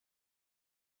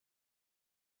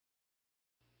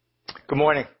Good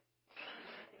morning.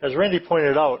 As Randy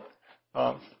pointed out,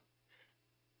 the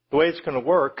way it's going to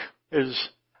work is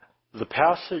the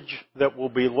passage that we'll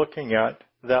be looking at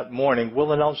that morning,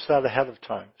 we'll announce that ahead of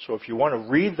time. So if you want to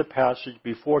read the passage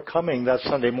before coming that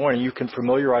Sunday morning, you can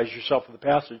familiarize yourself with the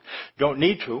passage. You don't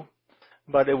need to,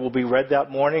 but it will be read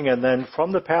that morning, and then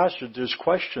from the passage, there's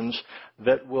questions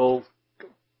that will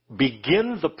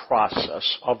begin the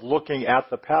process of looking at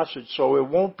the passage. So it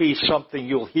won't be something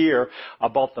you'll hear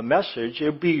about the message.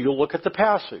 It'll be you'll look at the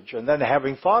passage, and then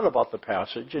having thought about the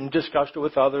passage and discussed it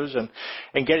with others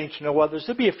and getting to know others.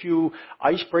 There'll be a few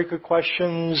icebreaker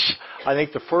questions. I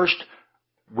think the first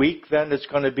week then it's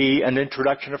going to be an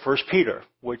introduction to 1 Peter,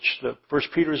 which the 1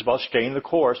 Peter is about staying the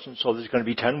course, and so there's going to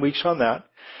be 10 weeks on that.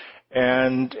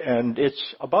 And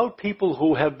it's about people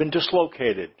who have been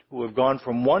dislocated, who have gone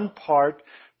from one part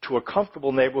to a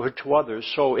comfortable neighborhood to others.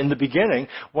 So in the beginning,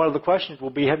 one of the questions will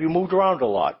be, have you moved around a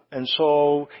lot? And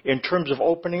so in terms of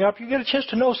opening up, you get a chance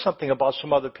to know something about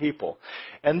some other people.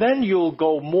 And then you'll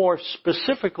go more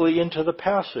specifically into the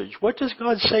passage. What does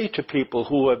God say to people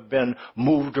who have been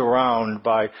moved around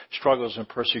by struggles and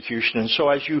persecution? And so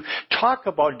as you talk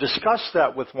about, discuss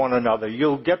that with one another,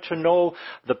 you'll get to know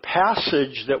the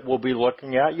passage that we'll be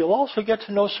looking at. You'll also get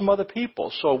to know some other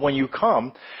people. So when you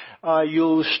come,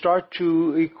 you'll start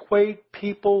to equate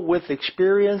people with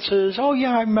experiences. Oh,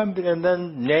 yeah, I remember. And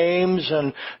then names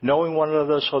and knowing one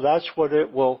another. So that's what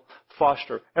it will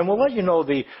foster. And we'll let you know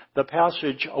the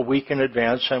passage a week in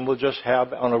advance, and we'll just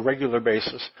have on a regular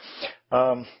basis.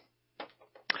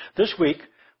 This week,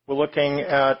 we're looking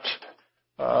at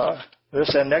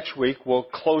this, and next week we'll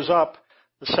close up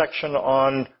the section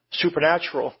on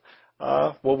supernatural.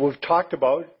 What we've talked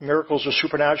about, miracles are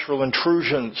supernatural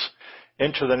intrusions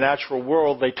into the natural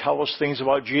world. They tell us things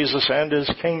about Jesus and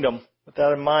His kingdom. With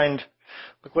that in mind,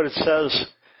 look what it says.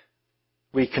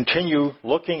 We continue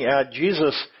looking at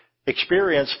Jesus'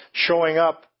 experience showing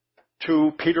up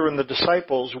to Peter and the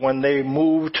disciples when they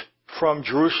moved from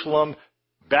Jerusalem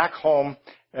back home,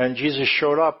 and Jesus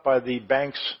showed up by the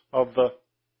banks of the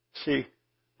sea.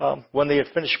 When they had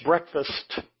finished breakfast,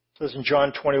 it says in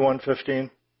John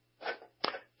 21:15,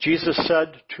 Jesus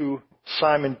said to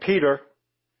Simon Peter,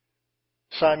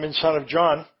 Simon, son of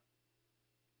John,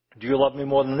 do you love me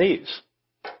more than these?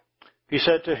 He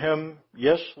said to him,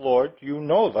 yes, Lord, you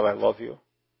know that I love you.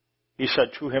 He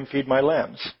said to him, feed my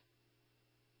lambs.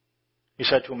 He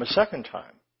said to him a second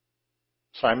time,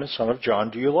 Simon, son of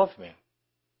John, do you love me?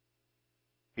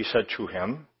 He said to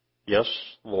him, yes,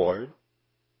 Lord,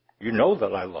 you know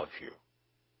that I love you.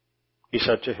 He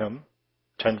said to him,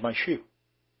 tend my sheep.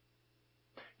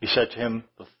 He said to him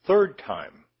the third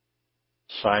time,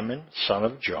 Simon, son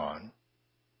of John,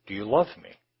 do you love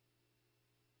me?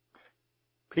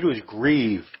 Peter was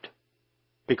grieved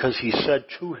because he said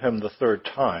to him the third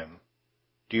time,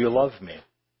 do you love me?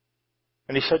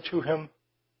 And he said to him,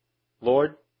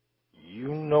 Lord,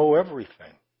 you know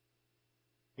everything.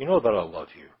 You know that I love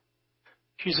you.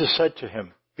 Jesus said to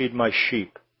him, feed my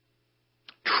sheep.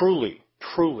 Truly,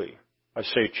 truly, I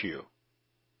say to you,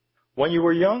 when you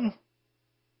were young,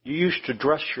 you used to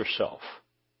dress yourself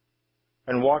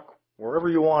and walk wherever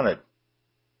you wanted.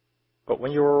 But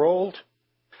when you are old,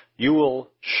 you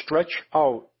will stretch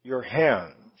out your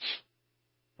hands,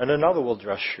 and another will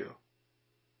dress you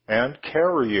and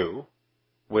carry you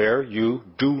where you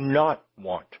do not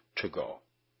want to go.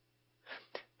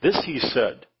 This he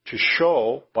said to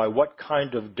show by what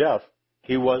kind of death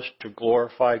he was to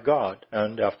glorify God.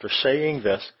 And after saying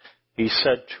this, he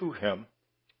said to him,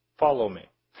 follow me.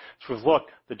 So look,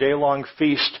 the day-long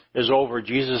feast is over.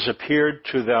 Jesus appeared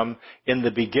to them in the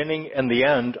beginning and the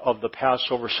end of the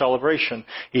Passover celebration.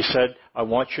 He said, I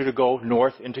want you to go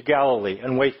north into Galilee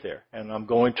and wait there. And I'm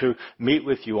going to meet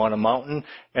with you on a mountain.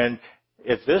 And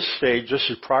at this stage, this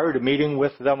is prior to meeting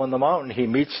with them on the mountain, he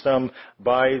meets them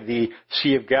by the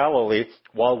Sea of Galilee.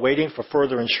 While waiting for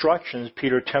further instructions,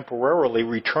 Peter temporarily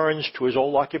returns to his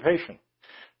old occupation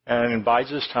and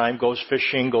bides his time, goes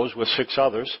fishing, goes with 6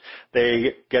 others.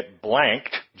 They get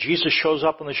blanked. Jesus shows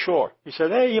up on the shore. He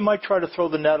said, hey, you might try to throw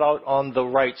the net out on the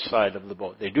right side of the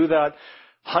boat. They do that,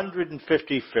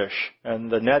 150 fish, and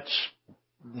the net's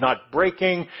not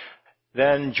breaking.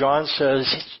 Then John says,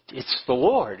 it's the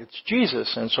Lord, it's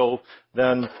Jesus. And so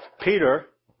then Peter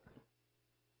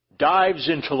dives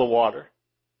into the water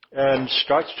and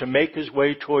starts to make his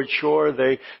way toward shore.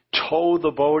 They tow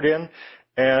the boat in.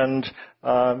 And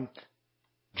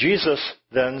Jesus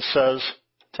then says,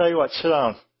 tell you what, sit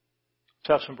down. Let's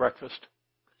have some breakfast.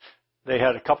 They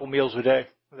had a couple meals a day.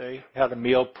 They had a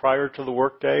meal prior to the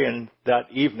workday and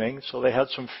that evening, so they had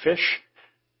some fish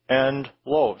and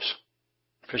loaves,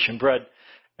 fish and bread.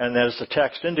 And as the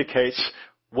text indicates,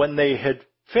 when they had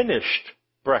finished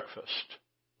breakfast,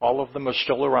 all of them are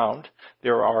still around.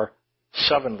 There are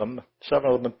seven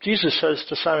of them. Jesus says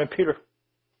to Simon Peter,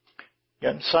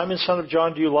 again, Simon, son of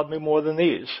John, do you love me more than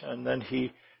these? And then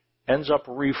he ends up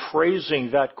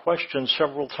rephrasing that question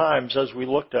several times as we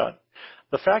looked at.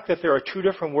 The fact that there are two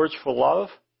different words for love,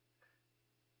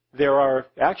 there are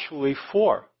actually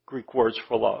four Greek words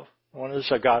for love. One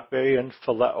is agape and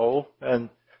phileo and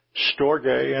storge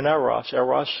and eros.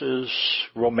 Eros is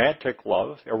romantic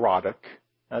love, erotic.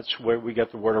 That's where we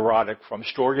get the word erotic from.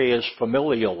 Storge is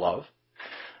familial love.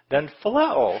 Then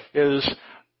phileo is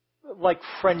like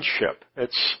friendship.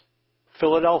 It's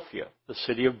Philadelphia, the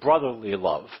city of brotherly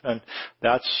love. And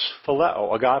that's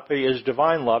phileo. Agape is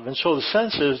divine love. And so the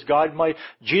sense is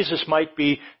Jesus might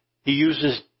be, he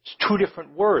uses two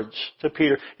different words to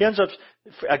Peter. He ends up,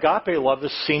 agape love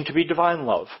is seen to be divine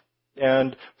love.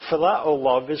 And phileo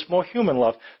love is more human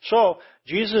love. So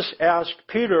Jesus asked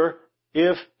Peter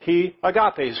if he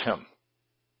agapes him.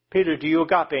 Peter, do you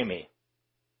agape me?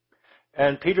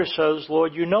 And Peter says,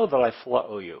 Lord, you know that I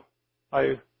phileo you.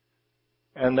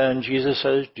 And then Jesus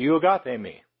says, do you agape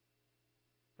me?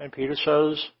 And Peter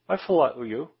says, I phileo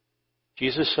you.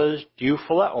 Jesus says, do you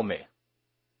phileo me?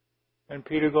 And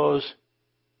Peter goes,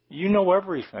 you know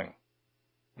everything.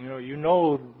 You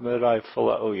know that I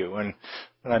phileo you. And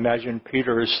I imagine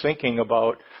Peter is thinking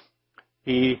about,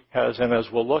 he has, and as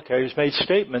we'll look at, he's made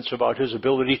statements about his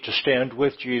ability to stand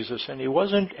with Jesus, and he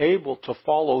wasn't able to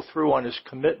follow through on his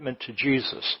commitment to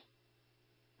Jesus.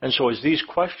 And so as these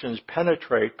questions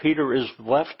penetrate, Peter is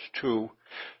left to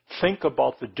think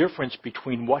about the difference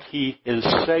between what he is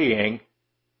saying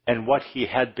and what he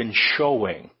had been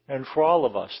showing. And for all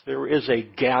of us, there is a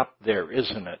gap there,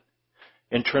 isn't it?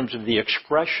 In terms of the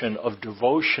expression of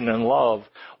devotion and love,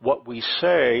 what we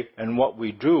say and what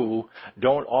we do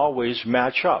don't always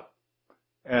match up.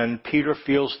 And Peter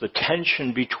feels the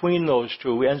tension between those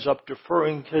two. He ends up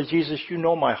deferring to Jesus, you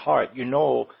know my heart, you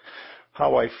know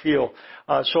how I feel.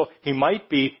 So he might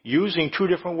be using two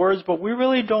different words, but we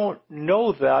really don't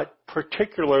know that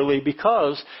particularly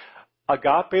because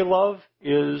agape love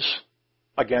is,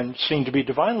 again, seen to be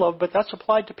divine love, but that's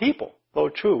applied to people, though,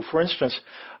 too. For instance,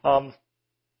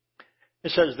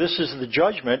 it says this is the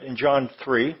judgment in John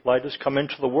 3. Light has come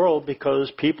into the world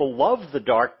because people love the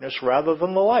darkness rather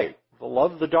than the light. The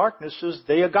love of the darkness is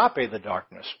they agape the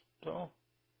darkness. So,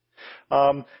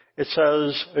 it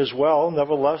says as well,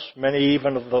 nevertheless, many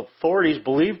even of the authorities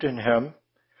believed in him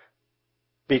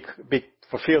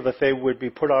for fear that they would be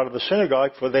put out of the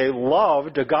synagogue, for they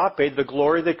loved agape, the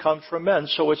glory that comes from men.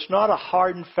 So it's not a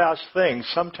hard and fast thing.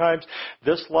 Sometimes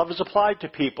this love is applied to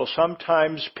people.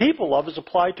 Sometimes people love is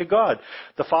applied to God.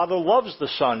 The Father loves the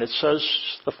Son. It says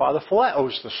the Father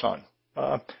phileos the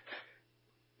Son.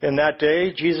 In that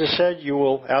day, Jesus said, you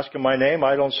will ask in my name.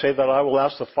 I don't say that I will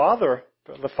ask the Father.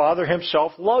 The Father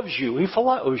himself loves you. He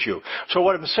phileos you. So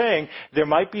what I'm saying, there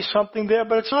might be something there,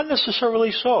 but it's not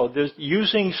necessarily so. There's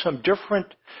using some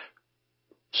different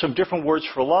words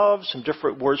for love, some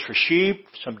different words for sheep,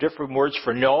 some different words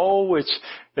for no.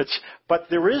 But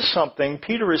there is something.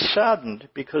 Peter is saddened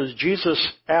because Jesus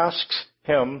asks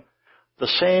him the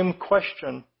same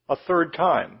question a third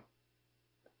time.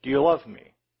 Do you love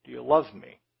me? Do you love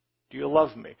me? Do you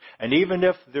love me? And even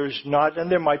if there's not,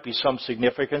 and there might be some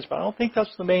significance, but I don't think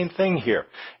that's the main thing here.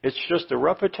 It's just a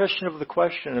repetition of the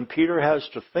question, and Peter has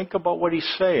to think about what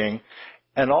he's saying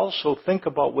and also think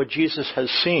about what Jesus has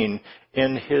seen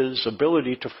in his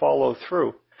ability to follow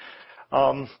through.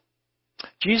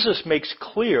 Jesus makes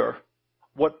clear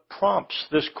what prompts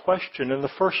this question in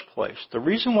the first place. The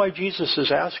reason why Jesus is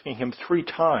asking him 3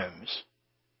 times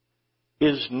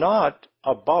is not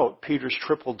about Peter's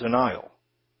triple denial.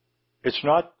 It's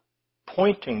not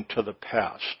pointing to the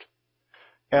past.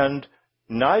 And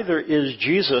neither is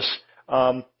Jesus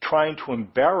trying to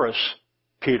embarrass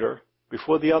Peter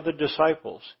before the other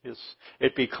disciples.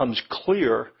 It becomes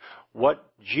clear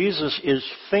what Jesus is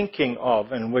thinking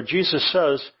of and what Jesus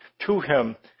says to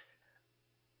him.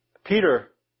 Peter,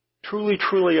 truly,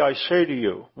 truly, I say to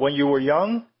you, when you were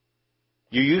young,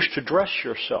 you used to dress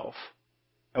yourself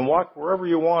and walk wherever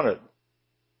you wanted.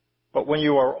 But when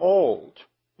you are old,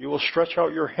 you will stretch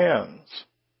out your hands,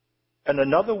 and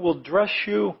another will dress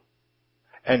you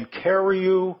and carry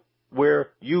you where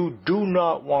you do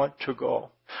not want to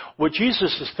go. What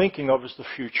Jesus is thinking of is the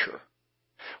future.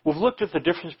 We've looked at the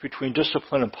difference between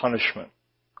discipline and punishment.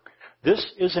 This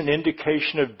is an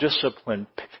indication of discipline.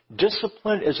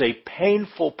 Discipline is a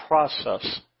painful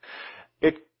process.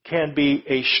 It can be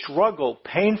a struggle,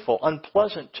 painful,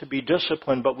 unpleasant to be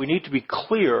disciplined, but we need to be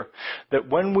clear that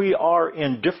when we are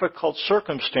in difficult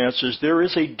circumstances, there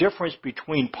is a difference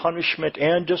between punishment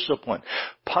and discipline.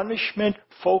 Punishment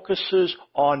focuses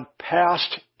on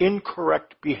past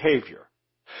incorrect behavior,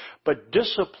 but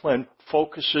discipline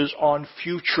focuses on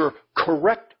future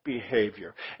correct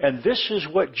behavior. And this is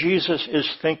what Jesus is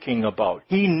thinking about.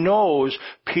 He knows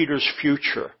Peter's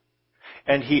future.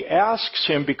 And he asks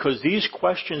him, because these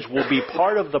questions will be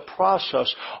part of the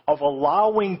process of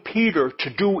allowing Peter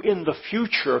to do in the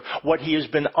future what he has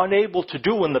been unable to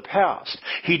do in the past.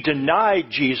 He denied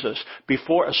Jesus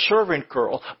before a servant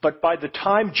girl, but by the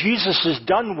time Jesus is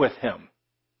done with him,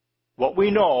 what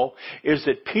we know is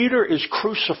that Peter is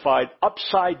crucified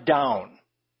upside down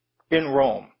in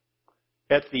Rome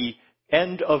at the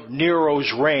end of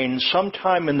Nero's reign,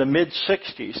 sometime in the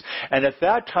mid-60s. And at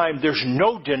that time, there's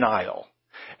no denial.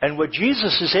 And what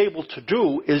Jesus is able to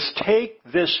do is take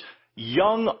this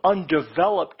young,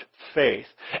 undeveloped faith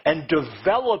and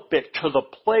develop it to the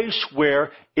place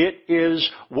where it is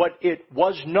what it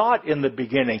was not in the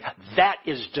beginning. That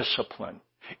is discipline.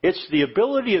 It's the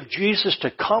ability of Jesus to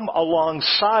come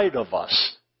alongside of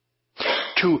us,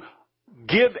 to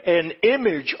give an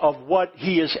image of what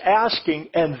he is asking,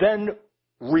 and then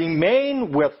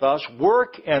remain with us,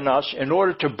 work in us in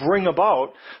order to bring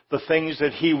about the things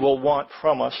that he will want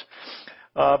from us.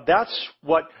 That's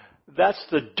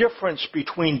the difference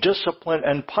between discipline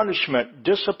and punishment.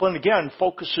 Discipline, again,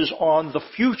 focuses on the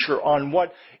future, on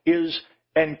what is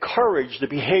encouraged, the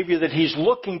behavior that he's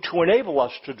looking to enable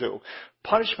us to do.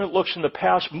 Punishment looks in the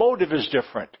past. Motive is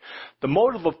different. The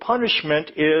motive of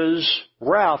punishment is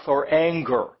wrath or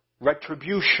anger,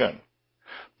 retribution.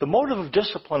 The motive of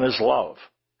discipline is love.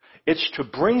 It's to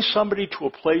bring somebody to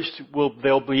a place where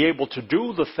they'll be able to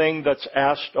do the thing that's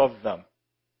asked of them.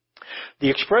 The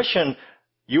expression,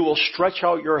 you will stretch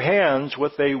out your hands,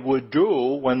 what they would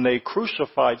do when they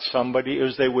crucified somebody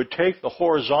is they would take the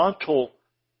horizontal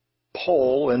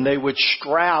pole and they would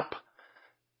strap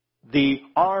the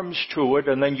arms to it,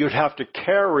 and then you'd have to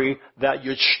carry that.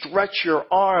 You'd stretch your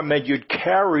arm and you'd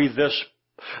carry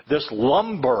this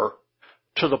lumber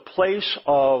to the place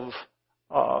of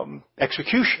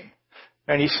execution.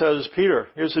 And he says, Peter,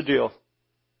 here's the deal.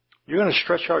 You're going to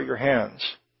stretch out your hands.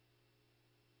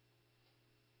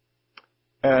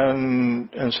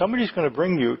 And somebody's going to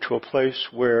bring you to a place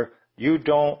where you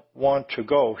don't want to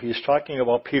go. He's talking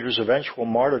about Peter's eventual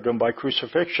martyrdom by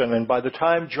crucifixion. And by the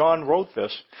time John wrote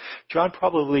this, John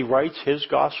probably writes his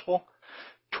gospel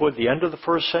toward the end of the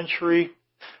first century.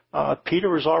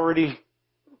 Peter has already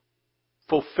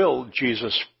fulfilled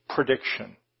Jesus'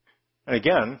 prediction. And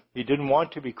again, he didn't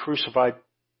want to be crucified,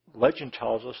 legend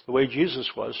tells us, the way Jesus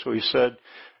was. So he said,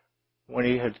 when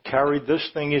he had carried this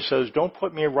thing, he says, don't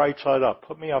put me right side up,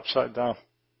 put me upside down.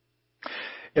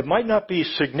 It might not be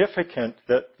significant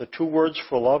that the two words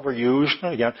for love are used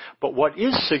again, but what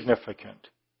is significant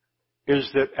is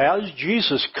that as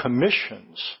Jesus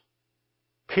commissions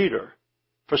Peter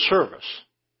for service,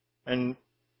 and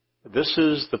this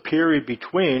is the period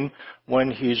between when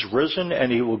he's risen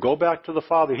and he will go back to the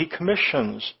Father. He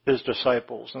commissions his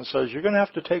disciples and says, you're going to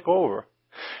have to take over.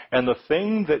 And the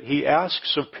thing that he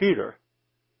asks of Peter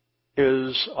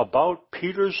is about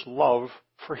Peter's love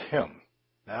for him.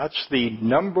 That's the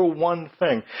number one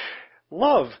thing.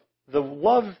 Love, the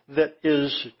love that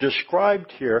is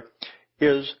described here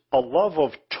is a love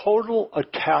of total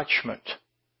attachment.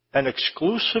 An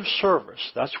exclusive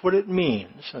service, that's what it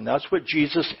means, and that's what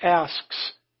Jesus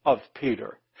asks of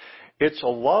Peter. It's a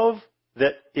love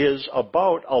that is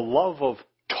about a love of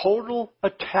total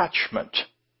attachment.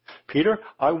 Peter,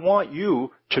 I want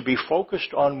you to be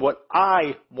focused on what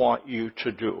I want you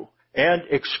to do. And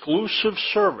exclusive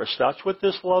service, that's what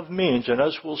this love means. And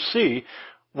as we'll see,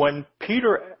 when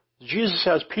Jesus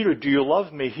says, Peter, do you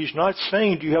love me? He's not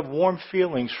saying, do you have warm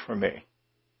feelings for me?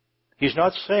 He's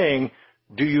not saying,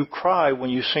 do you cry when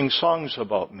you sing songs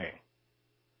about me?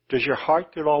 Does your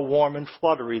heart get all warm and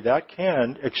fluttery? That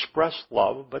can express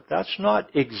love, but that's not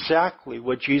exactly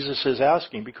what Jesus is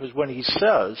asking, because when he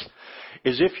says,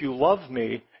 is if you love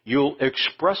me, you'll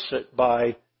express it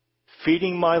by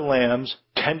feeding my lambs,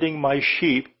 tending my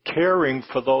sheep, caring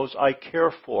for those I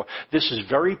care for. This is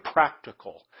very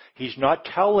practical. He's not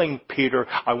telling Peter,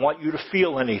 I want you to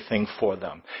feel anything for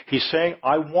them. He's saying,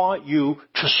 I want you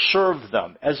to serve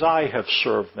them as I have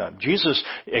served them. Jesus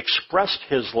expressed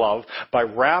his love by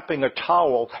wrapping a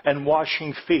towel and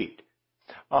washing feet.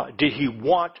 Did he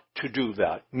want to do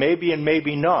that? Maybe and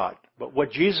maybe not. But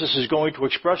what Jesus is going to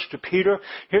express to Peter,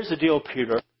 here's the deal,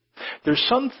 Peter. There's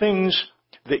some things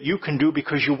that you can do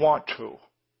because you want to.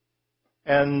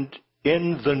 And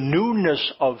in the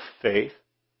newness of faith,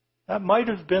 that might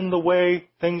have been the way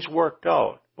things worked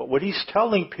out. But what he's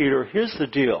telling Peter, here's the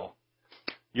deal.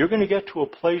 You're going to get to a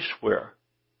place where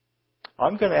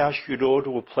I'm going to ask you to go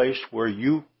to a place where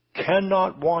you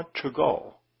cannot want to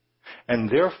go. And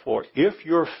therefore, if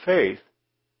your faith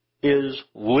is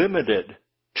limited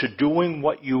to doing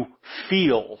what you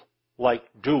feel like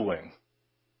doing,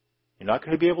 you're not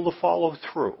going to be able to follow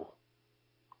through.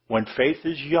 When faith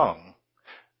is young,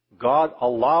 God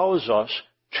allows us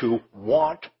to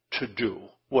want to do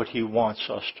what he wants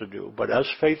us to do. But as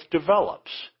faith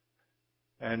develops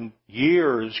and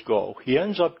years go, he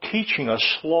ends up teaching us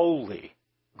slowly,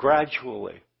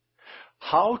 gradually,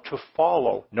 how to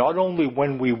follow not only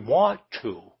when we want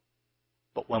to,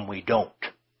 but when we don't.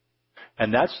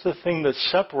 And that's the thing that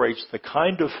separates the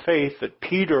kind of faith that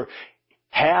Peter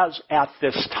has at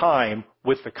this time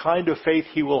with the kind of faith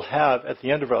he will have at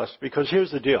the end of us. Because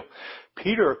here's the deal.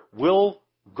 Peter will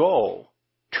go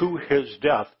to his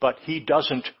death, but he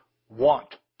doesn't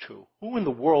want to. Who in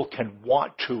the world can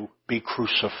want to be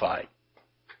crucified?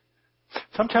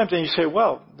 Sometimes then you say,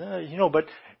 well, but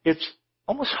it's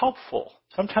almost helpful.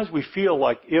 Sometimes we feel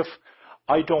like if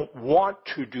I don't want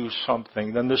to do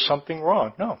something, then there's something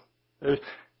wrong. No.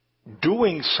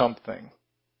 Doing something,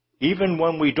 even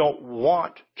when we don't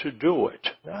want to do it,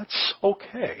 that's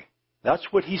okay. That's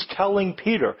what he's telling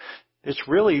Peter. It's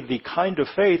really the kind of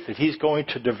faith that he's going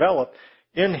to develop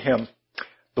in him.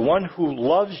 The one who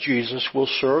loves Jesus will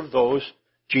serve those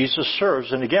Jesus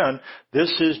serves. And again,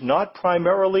 this is not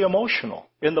primarily emotional.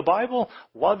 In the Bible,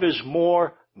 love is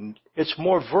more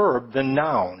verb than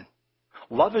noun.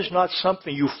 Love is not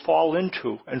something you fall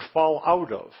into and fall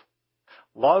out of.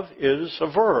 Love is a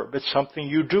verb. It's something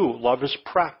you do. Love is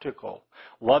practical.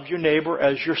 Love your neighbor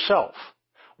as yourself.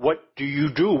 What do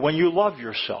you do when you love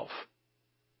yourself?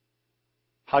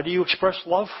 How do you express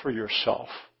love for yourself?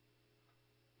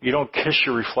 You don't kiss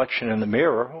your reflection in the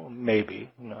mirror. Well,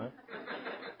 maybe. No.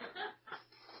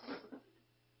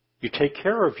 You take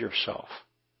care of yourself.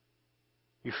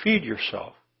 You feed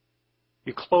yourself.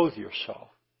 You clothe yourself.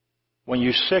 When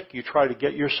you're sick, you try to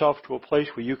get yourself to a place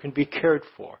where you can be cared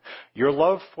for. Our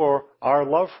love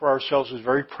for ourselves is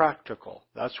very practical.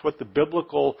 That's what the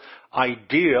biblical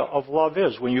idea of love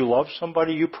is. When you love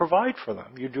somebody, you provide for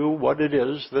them. You do what it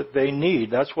is that they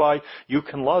need. That's why you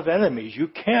can love enemies. You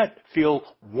can't feel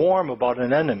warm about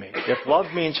an enemy. If love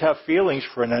means have feelings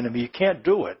for an enemy, you can't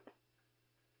do it.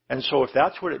 And so if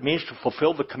that's what it means to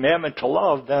fulfill the commandment to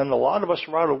love, then a lot of us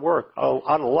are out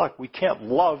of luck. We can't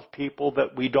love people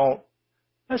that we don't.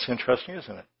 That's interesting,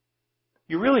 isn't it?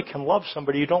 You really can love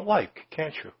somebody you don't like,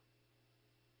 can't you?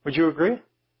 Would you agree?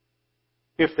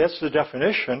 If that's the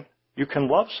definition, you can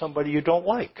love somebody you don't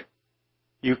like.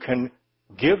 You can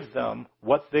give them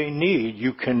what they need.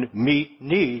 You can meet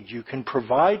needs. You can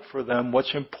provide for them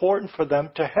what's important for them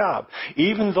to have,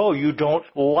 even though you don't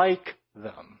like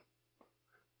them.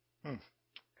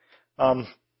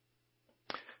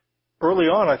 Early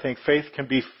on, I think faith can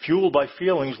be fueled by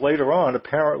feelings. Later on,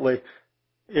 apparently,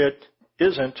 it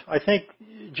isn't. I think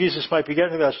Jesus might be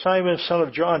getting to that. Simon, son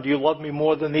of John, do you love me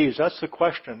more than these? That's the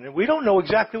question. And we don't know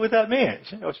exactly what that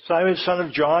means. Simon, son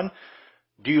of John,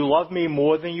 do you love me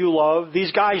more than you love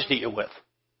these guys that you're with?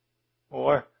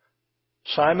 Or,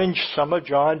 Simon, son of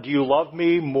John, do you love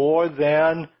me more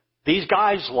than these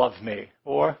guys love me?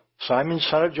 Or, Simon,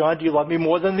 son of John, do you love me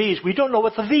more than these? We don't know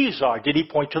what the these are. Did he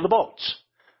point to the boats?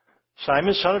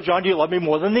 Simon, son of John, do you love me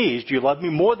more than these? Do you love me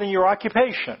more than your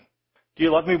occupation? Do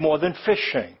you love me more than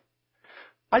fishing?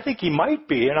 I think he might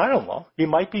be, and I don't know, he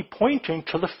might be pointing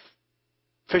to the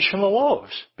fish and the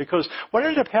loaves. Because what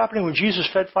ended up happening when Jesus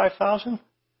fed 5,000?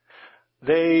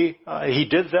 He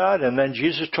did that, and then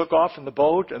Jesus took off in the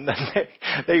boat, and then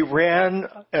they ran,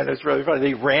 and it's really funny,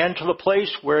 they ran to the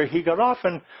place where he got off,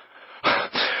 and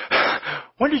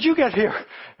when did you get here?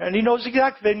 And they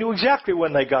knew exactly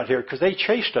when they got here, because they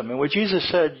chased him. And when Jesus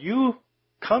said, you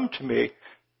come to me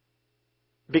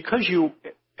because you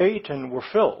ate and were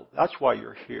filled. That's why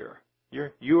you're here.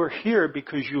 You are here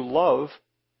because you love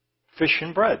fish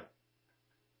and bread.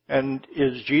 And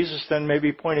is Jesus then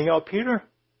maybe pointing out, Peter,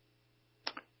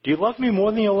 do you love me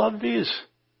more than you love these?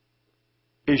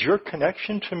 Is your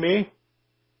connection to me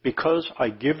because I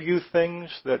give you things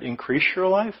that increase your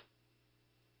life?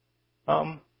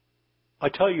 I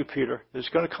tell you, Peter, there's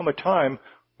going to come a time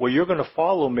where you're going to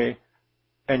follow me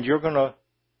and you're going to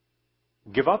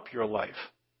give up your life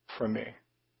for me.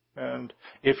 And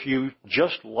if you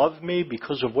just love me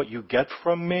because of what you get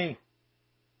from me,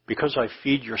 because I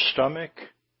feed your stomach,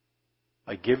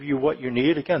 I give you what you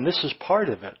need, again, this is part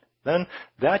of it, then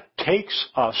that takes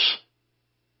us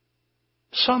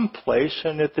some place,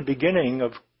 and at the beginning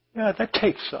of, yeah, that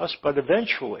takes us, but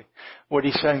eventually, what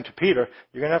he's saying to Peter,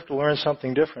 you're going to have to learn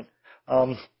something different.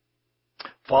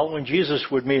 Following Jesus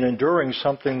would mean enduring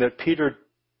something that Peter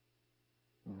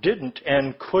didn't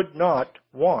and could not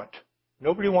want.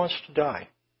 Nobody wants to die.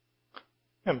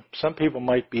 And some people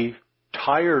might be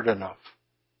tired enough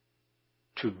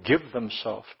to give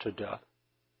themselves to death.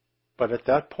 But at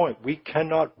that point, we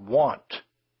cannot want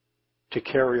to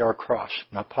carry our cross.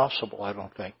 Not possible, I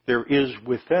don't think. There is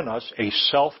within us a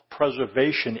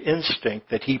self-preservation instinct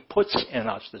that he puts in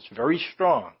us that's very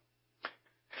strong.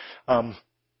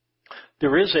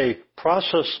 There is a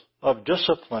process of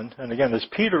discipline, and again, as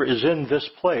Peter is in this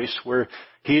place where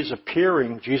he's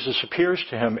appearing, Jesus appears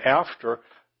to him after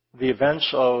the events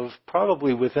of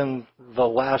probably within the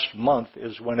last month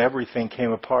is when everything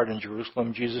came apart in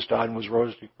Jerusalem. Jesus died and was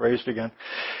raised again.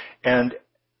 And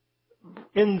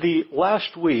in the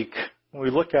last week, when we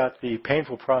look at the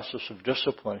painful process of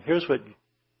discipline, here's what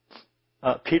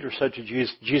Peter said to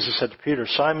Jesus. Jesus said to Peter,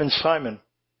 Simon, Simon,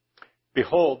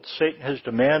 behold, Satan has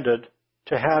demanded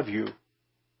to have you,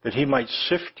 that he might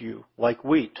sift you like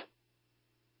wheat.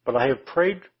 But I have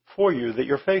prayed for you that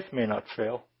your faith may not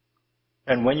fail.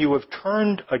 And when you have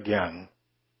turned again,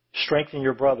 strengthen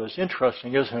your brothers.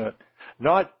 Interesting, isn't it?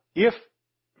 Not if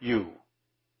you,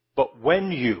 but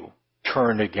when you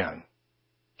turn again,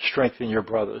 strengthen your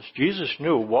brothers. Jesus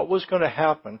knew what was going to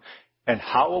happen and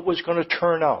how it was going to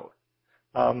turn out.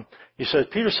 He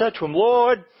said, Peter said to him,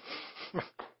 Lord,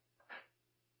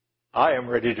 I am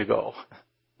ready to go,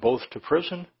 both to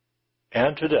prison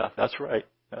and to death. That's right.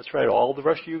 That's right. All the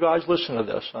rest of you guys listen to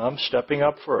this. I'm stepping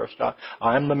up first.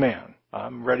 I'm the man.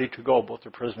 I'm ready to go both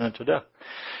to prison and to death.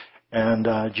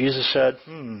 And Jesus said,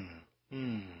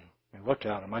 He looked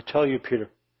at him. I tell you, Peter,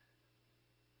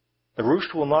 the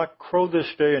rooster will not crow this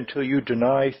day until you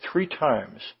deny 3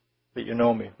 times that you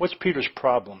know me. What's Peter's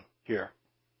problem here?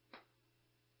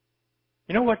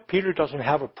 You know what? Peter doesn't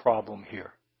have a problem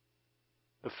here.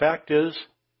 The fact is,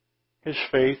 his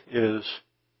faith is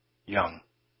young.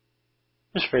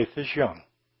 His faith is young.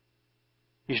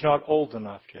 He's not old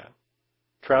enough yet.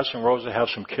 Travis and Rosa have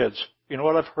some kids. You know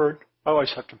what I've heard? I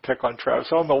always have to pick on Travis.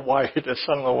 I don't know why it is.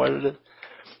 I don't know what it is.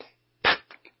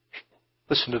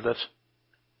 Listen to this.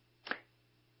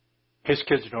 His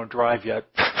kids don't drive yet.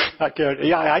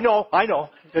 Yeah, I know.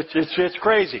 It's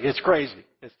crazy. It's crazy.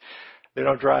 They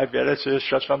don't drive yet. It's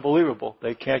just unbelievable.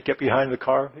 They can't get behind the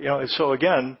car. You know, so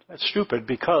again, that's stupid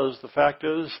because the fact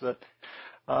is that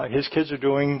her kids are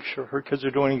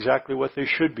doing exactly what they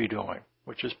should be doing,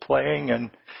 which is playing, and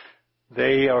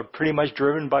they are pretty much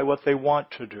driven by what they want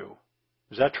to do.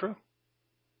 Is that true?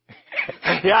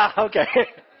 Yeah, okay.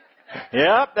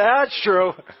 Yep, that's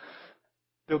true.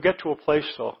 They'll get to a place,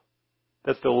 though,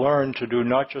 that they'll learn to do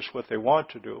not just what they want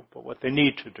to do, but what they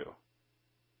need to do,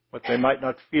 what they might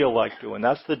not feel like doing.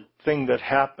 That's the thing that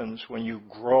happens when you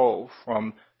grow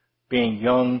from being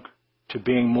young to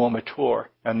being more mature.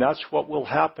 And that's what will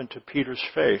happen to Peter's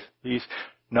faith. He's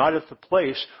not at the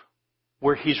place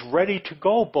where he's ready to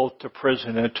go both to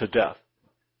prison and to death.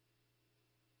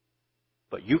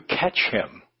 But you catch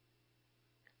him,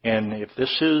 and if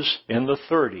this is in the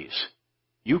 30s,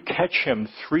 you catch him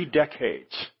 3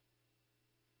 decades,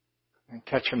 and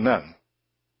catch him then,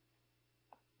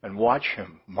 and watch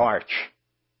him march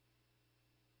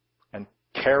and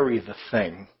carry the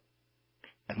thing,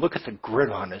 and look at the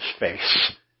grit on his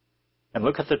face, and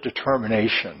look at the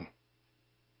determination.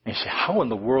 And you say, how in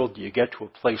the world do you get to a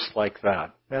place like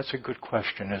that? That's a good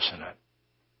question, isn't it?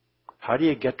 How do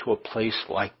you get to a place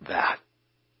like that?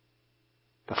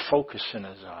 The focus in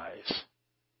his eyes.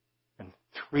 And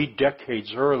 3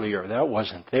 decades earlier, that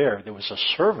wasn't there. There was a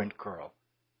servant girl,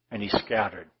 and he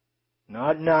scattered.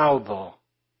 Not now, though.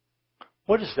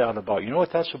 What is that about? You know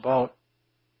what that's about?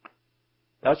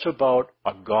 That's about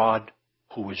a God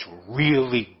who is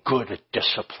really good at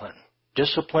discipline.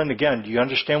 Discipline, again, do you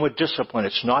understand what discipline?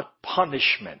 It's not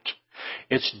punishment.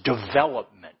 It's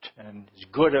development. And he's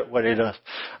good at what it does.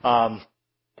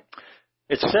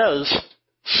 It says,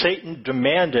 Satan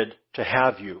demanded to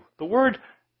have you. The word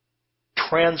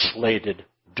translated,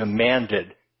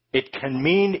 demanded, it can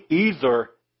mean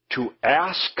either to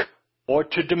ask or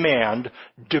to demand,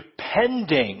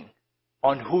 depending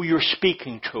on who you're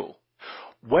speaking to.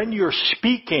 When you're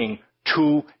speaking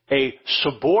to a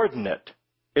subordinate,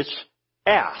 it's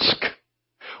ask.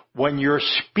 When you're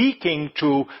speaking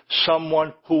to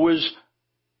someone who is,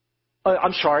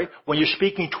 when you're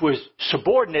speaking to a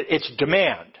subordinate, it's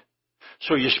demand.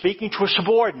 So you're speaking to a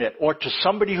subordinate or to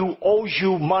somebody who owes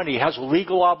you money, has a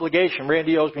legal obligation.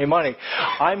 Randy owes me money.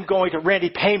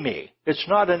 Randy, pay me. It's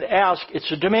not an ask,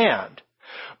 it's a demand.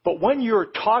 But when you're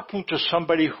talking to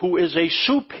somebody who is a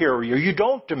superior, you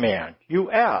don't demand,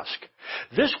 you ask.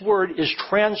 This word is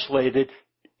translated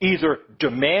either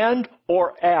demand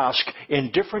or ask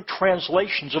in different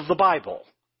translations of the Bible.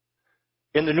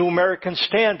 In the New American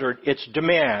Standard, it's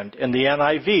demand. In the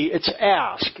NIV, it's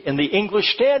ask. In the English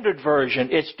Standard Version,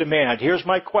 it's demand. Here's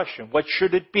my question. What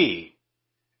should it be?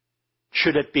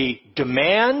 Should it be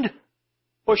demand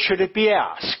or should it be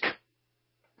ask?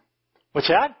 What's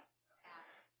that?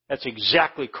 That's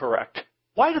exactly correct.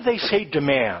 Why do they say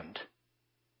demand?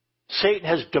 Satan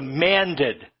has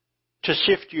demanded to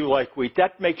sift you like wheat.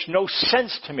 That makes no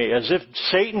sense to me, as if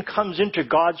Satan comes into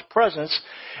God's presence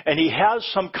and he has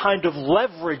some kind of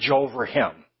leverage over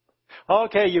him.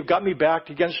 Okay, you've got me backed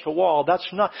against a wall. That's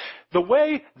not... The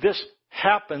way this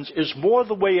happens is more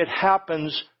the way it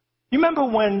happens... You remember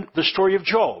when the story of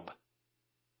Job,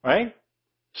 right?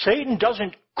 Satan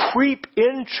doesn't creep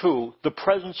into the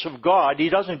presence of God. He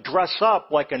doesn't dress up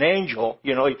like an angel,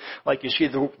 like you see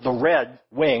the red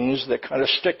wings that kind of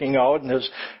sticking out,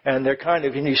 and they're kind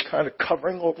of, and he's kind of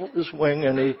covering over his wing,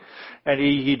 and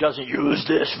he doesn't use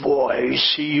this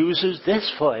voice. He uses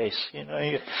this voice.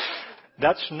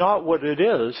 That's not what it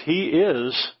is. He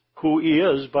is who he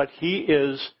is, but he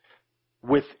is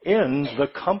within the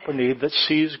company that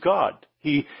sees God.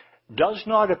 He does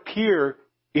not appear.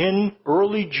 In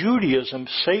early Judaism,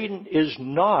 Satan is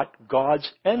not God's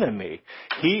enemy.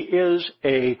 He is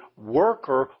a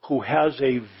worker who has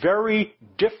a very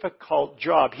difficult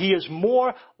job. He is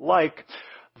more like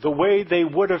the way they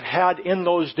would have had in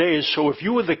those days. So if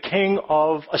you were the king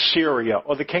of Assyria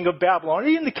or the king of Babylon or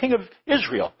even the king of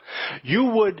Israel, you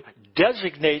would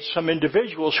designate some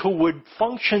individuals who would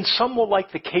function somewhat like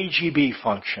the KGB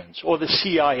functions or the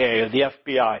CIA or the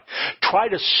FBI, try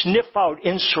to sniff out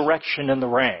insurrection in the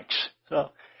ranks. So,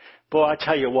 boy, I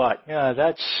tell you what,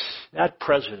 that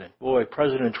president,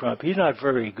 President Trump, he's not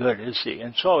very good, is he?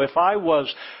 And so if I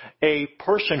was a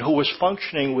person who was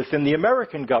functioning within the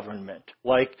American government,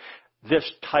 like this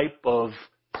type of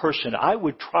person, I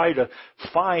would try to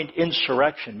find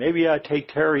insurrection. Maybe I'd take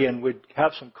Terry and we'd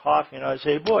have some coffee and I'd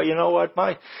say, boy, you know what,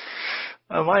 my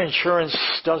insurance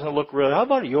doesn't look real. How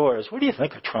about yours? What do you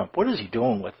think of Trump? What is he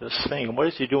doing with this thing? What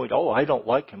is he doing? Oh, I don't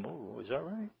like him. Oh, is that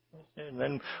right? And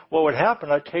then what would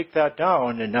happen, I'd take that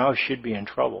down and now she'd be in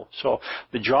trouble. So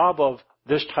the job of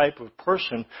this type of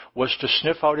person was to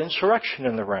sniff out insurrection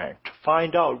in the rank, to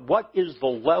find out what is the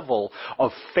level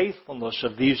of faithfulness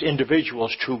of these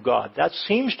individuals to God. That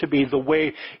seems to be the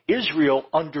way Israel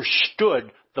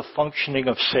understood the functioning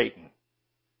of Satan.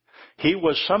 He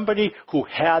was somebody who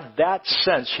had that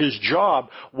sense. His job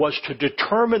was to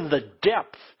determine the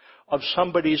depth of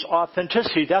somebody's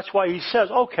authenticity. That's why he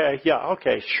says, okay,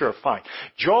 sure, fine.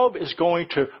 Job is going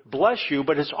to bless you,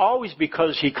 but it's always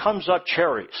because he comes up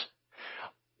cherries.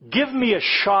 Give me a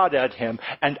shot at him,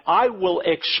 and I will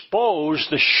expose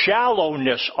the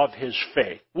shallowness of his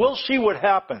faith. We'll see what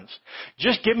happens.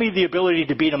 Just give me the ability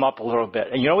to beat him up a little bit.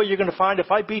 And you know what you're going to find?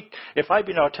 If I beat,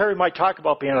 now Terry might talk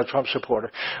about being a Trump supporter,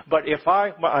 but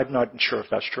I'm not sure if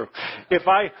that's true.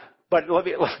 But let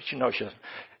me, she doesn't.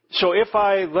 So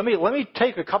let me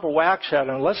take a couple whacks at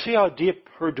her and let's see how deep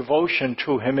her devotion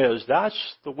to him is. That's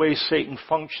the way Satan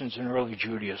functions in early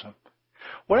Judaism.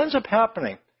 What ends up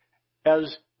happening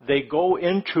as they go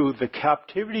into the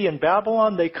captivity in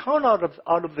Babylon, they come out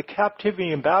of the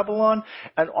captivity in Babylon,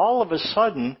 and all of a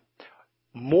sudden,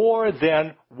 more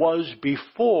than was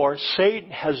before,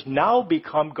 Satan has now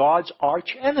become God's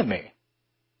arch enemy.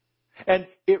 And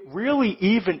it really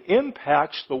even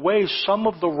impacts the way some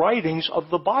of the writings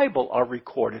of the Bible are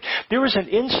recorded. There is an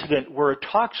incident where it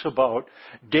talks about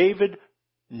David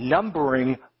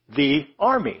numbering the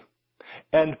army.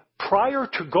 And prior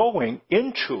to going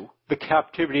into the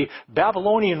captivity,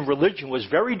 Babylonian religion was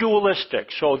very dualistic.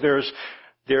 So there's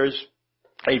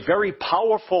a very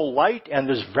powerful light and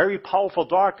there's very powerful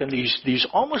dark, and these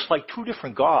almost like two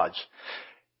different gods.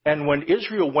 And when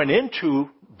Israel went into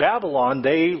Babylon,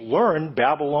 they learned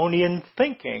Babylonian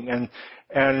thinking.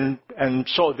 And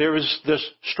so there is this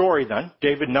story then.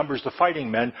 David numbers the fighting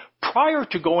men. Prior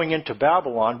to going into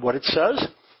Babylon, what it says,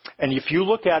 and if you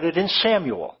look at it in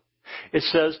Samuel, it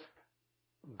says,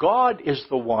 God is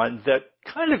the one that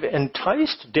kind of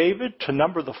enticed David to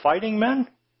number the fighting men.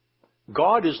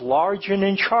 God is large and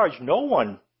in charge. No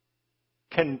one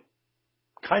can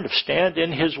kind of stand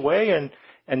in his way, and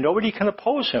nobody can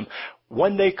oppose him.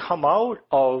 When they come out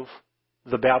of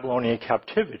the Babylonian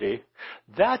captivity,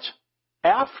 that's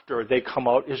after they come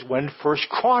out is when First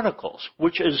Chronicles,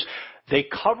 which is, they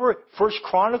cover First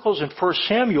Chronicles and First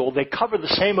Samuel, they cover the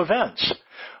same events.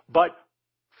 But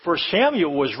First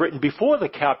Samuel was written before the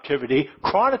captivity.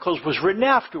 Chronicles was written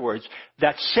afterwards.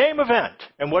 That same event.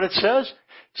 And what it says?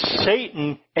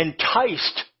 Satan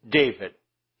enticed David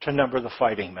to number the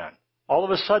fighting men. All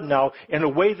of a sudden now, in a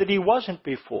way that he wasn't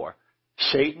before.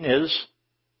 Satan is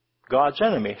God's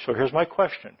enemy. So here's my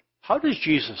question. How does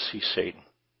Jesus see Satan?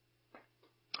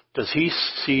 Does he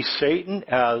see Satan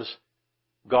as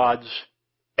God's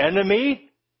enemy,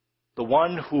 the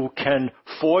one who can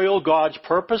foil God's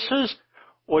purposes,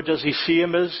 or does he see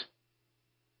him as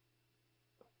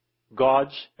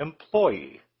God's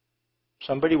employee?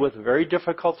 Somebody with a very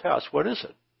difficult task. What is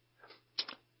it?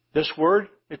 This word,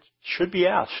 it should be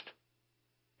asked.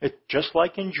 Just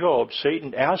like in Job,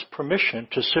 Satan asked permission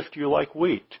to sift you like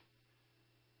wheat.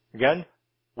 Again,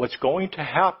 what's going to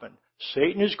happen?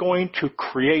 Satan is going to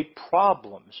create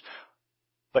problems,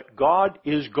 but God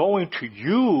is going to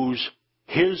use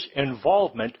his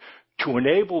involvement to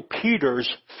enable Peter's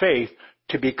faith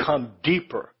to become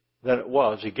deeper than it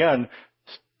was. Again,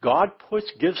 God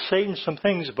gives Satan some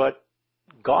things, but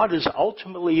God is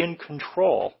ultimately in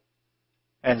control.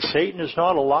 And Satan is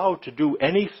not allowed to do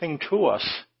anything to us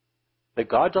that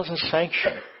God doesn't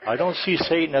sanction. I don't see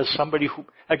Satan as somebody who,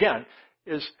 again,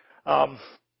 is...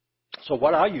 so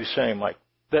what are you saying, Mike?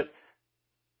 That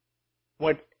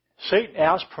when Satan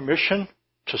asked permission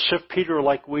to sift Peter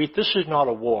like wheat, this is not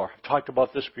a war. I've talked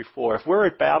about this before. If we're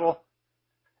at battle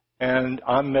and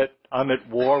I'm at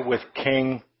war with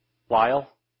King Lyle,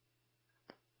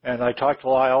 and I talk to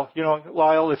Lyle,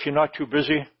 Lyle, if you're not too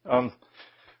busy,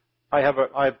 I have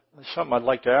something I'd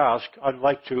like to ask. I'd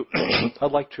like to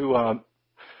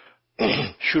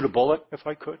shoot a bullet if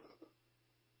I could.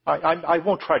 I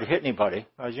won't try to hit anybody,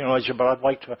 but I'd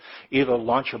like to either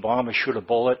launch a bomb or shoot a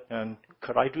bullet, and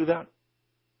could I do that?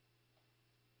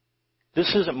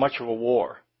 This isn't much of a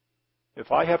war.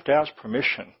 If I have to ask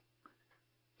permission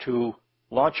to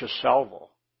launch a salvo,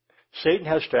 Satan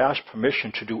has to ask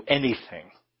permission to do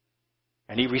anything,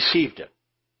 and he received it,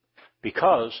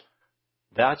 because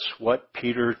that's what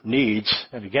Peter needs,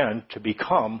 and again, to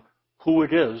become who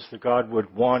it is that God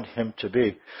would want him to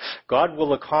be. God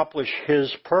will accomplish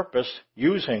his purpose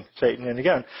using Satan. And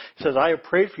again, he says, I have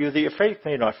prayed for you that your faith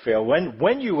may not fail.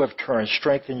 When you have turned,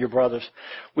 strengthen your brothers.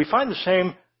 We find the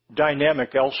same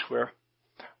dynamic elsewhere.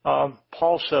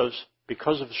 Paul says,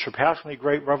 because of the surpassingly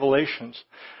great revelations,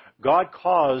 God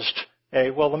caused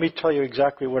let me tell you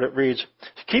exactly what it reads.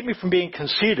 To keep me from being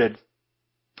conceited,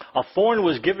 a thorn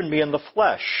was given me in the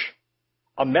flesh,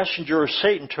 a messenger of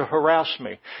Satan to harass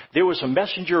me. There was a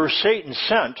messenger of Satan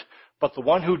sent, but the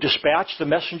one who dispatched the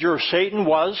messenger of Satan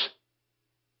was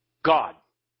God.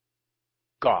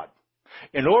 God.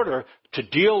 In order to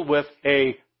deal with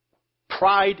a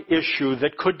pride issue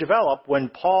that could develop when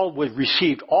Paul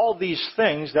received all these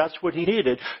things, that's what he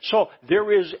needed. So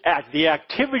there is the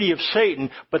activity of Satan,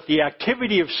 but the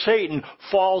activity of Satan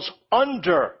falls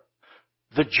under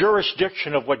the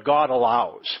jurisdiction of what God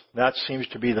allows. That seems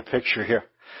to be the picture here.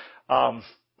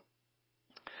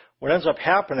 What ends up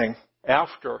happening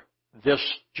after this,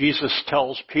 Jesus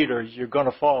tells Peter, you're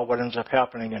going to fall. What ends up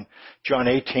happening in John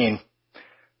 18,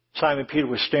 Simon Peter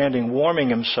was standing warming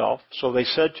himself. So they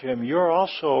said to him, you are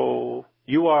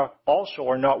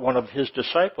also not one of his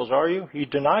disciples, are you? He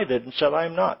denied it and said, I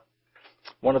am not.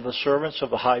 One of the servants of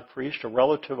the high priest, a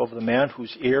relative of the man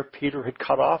whose ear Peter had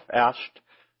cut off, asked,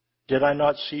 did I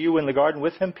not see you in the garden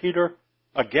with him? Peter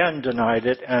again denied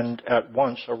it, and at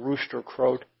once a rooster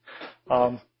crowed.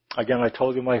 Again, I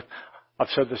told you I've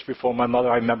said this before,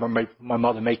 I remember my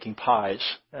mother making pies.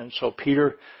 And so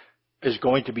Peter is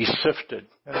going to be sifted.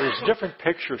 And there's different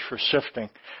pictures for sifting.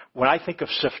 When I think of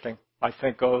sifting, I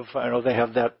know they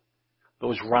have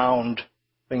those round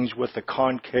things with the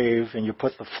concave, and you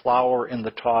put the flour in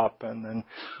the top, and then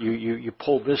you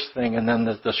pull this thing, and then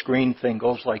the screen thing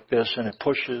goes like this, and it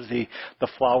pushes the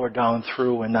flour down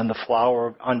through, and then the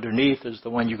flour underneath is the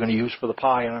one you're going to use for the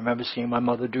pie. And I remember seeing my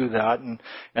mother do that, and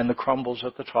the crumbles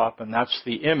at the top, and that's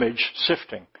the image,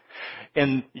 sifting.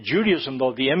 In Judaism,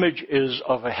 though, the image is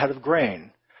of a head of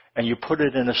grain, and you put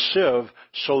it in a sieve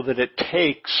so that it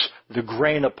takes the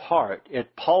grain apart.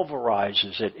 It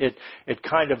pulverizes it. It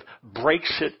kind of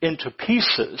breaks it into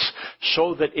pieces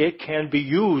so that it can be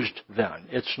used then.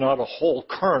 It's not a whole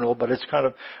kernel, but it's kind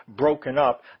of broken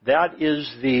up. That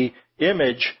is the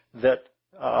image that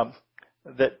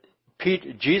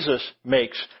Jesus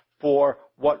makes for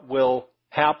what will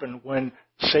happen when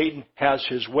Satan has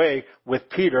his way with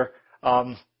Peter.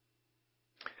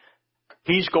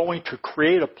 He's going to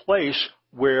create a place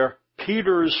where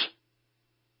Peter's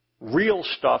real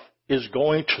stuff is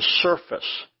going to surface.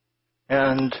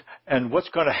 And what's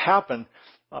going to happen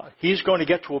he's going to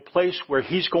get to a place where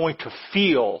he's going to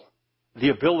feel the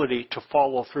ability to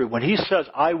follow through. When he says,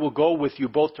 I will go with you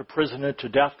both to prison and to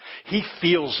death, he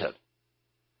feels it.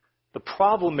 The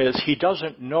problem is he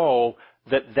doesn't know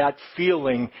that that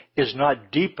feeling is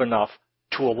not deep enough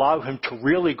to allow him to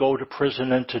really go to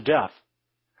prison and to death.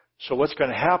 So what's going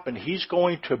to happen, he's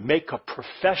going to make a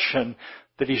profession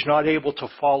that he's not able to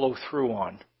follow through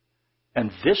on. And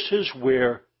this is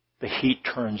where the heat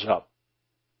turns up.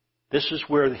 This is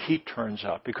where the heat turns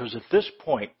up, because at this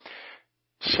point,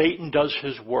 Satan does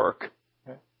his work.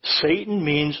 Satan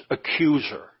means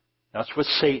accuser. That's what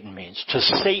Satan means. To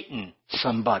Satan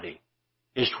somebody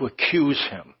is to accuse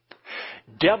him.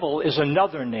 Devil is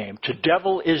another name. To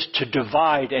devil is to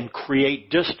divide and create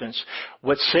distance.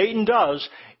 What Satan does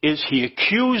is he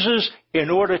accuses in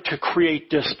order to create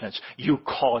distance. You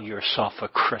call yourself a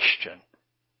Christian.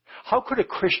 How could a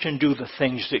Christian do the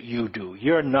things that you do?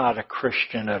 You're not a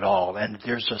Christian at all. And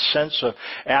there's a sense of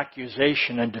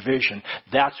accusation and division.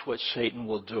 That's what Satan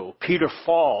will do. Peter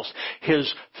falls.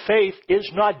 His faith is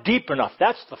not deep enough.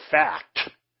 That's the fact.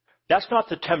 That's not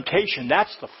the temptation.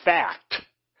 That's the fact.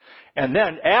 And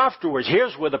then afterwards,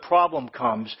 here's where the problem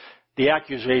comes, the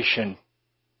accusation.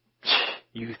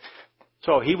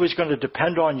 So he was going to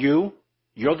depend on you?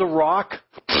 You're the rock?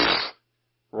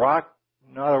 Rock?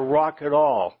 Not a rock at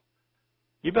all.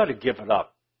 You better give it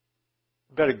up.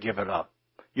 You better give it up.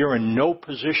 You're in no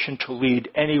position to lead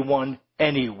anyone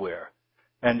anywhere.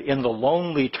 And in the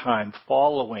lonely time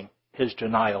following his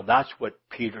denial, that's what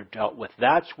Peter dealt with.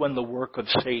 That's when the work of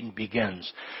Satan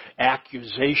begins.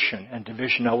 Accusation and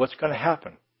division. Now what's going to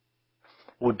happen?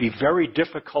 It would be very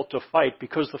difficult to fight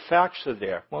because the facts are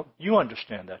there. Well, you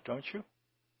understand that, don't you?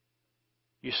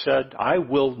 You said, I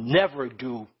will never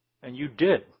do, and you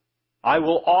did. I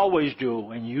will always do,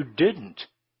 and you didn't.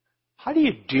 How do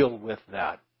you deal with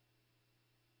that?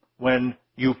 When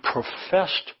you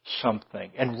professed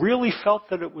something and really felt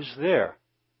that it was there,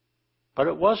 but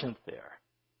it wasn't there.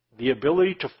 The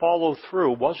ability to follow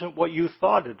through wasn't what you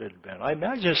thought it had been. I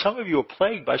imagine some of you are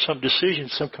plagued by some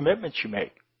decisions, some commitments you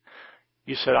make.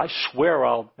 You said, I swear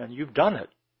I'll, and you've done it.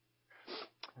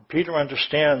 Peter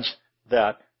understands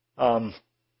that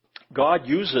God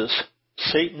uses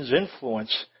Satan's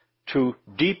influence to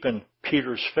deepen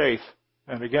Peter's faith.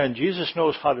 And again, Jesus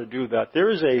knows how to do that. There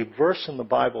is a verse in the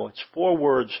Bible, it's 4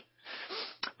 words.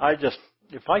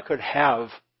 If I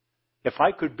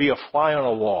could be a fly on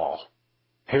a wall,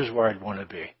 here's where I'd want to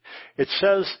be. It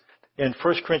says in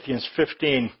 1 Corinthians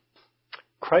 15,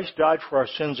 Christ died for our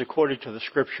sins according to the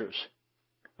Scriptures,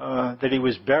 that he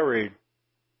was buried.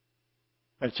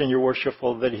 It's in your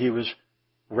worshipful that he was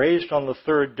raised on the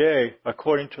 3rd day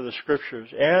according to the Scriptures,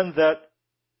 and that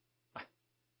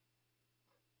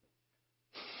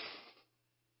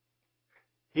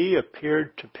he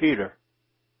appeared to Peter.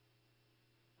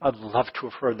 I'd love to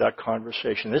have heard that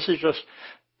conversation.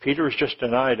 Peter has just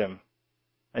denied him.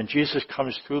 And Jesus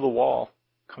comes through the wall,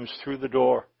 comes through the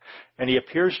door, and he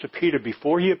appears to Peter.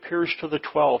 Before he appears to the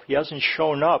 12, he hasn't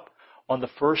shown up for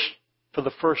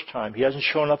the first time. He hasn't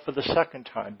shown up for the second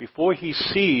time. Before he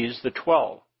sees the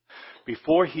 12,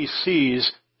 before he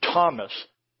sees Thomas,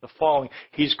 the following,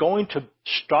 he's going to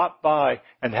stop by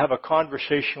and have a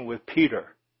conversation with Peter.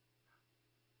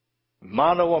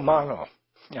 Mano a mano.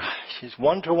 She's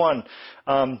 1-to-1.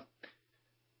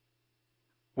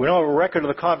 We don't have a record of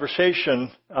the conversation.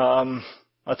 I'll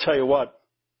tell you what.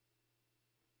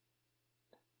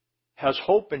 Has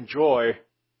hope and joy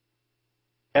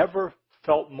ever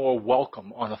felt more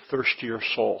welcome on a thirstier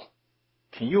soul?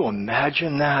 Can you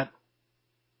imagine that?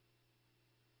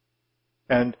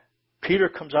 And Peter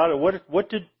comes out of what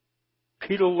did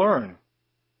Peter learn?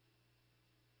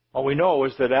 All we know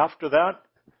is that after that,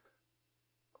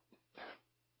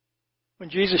 when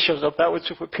Jesus shows up, that was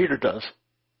what Peter does.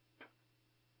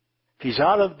 He's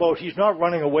out of the boat. He's not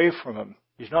running away from him.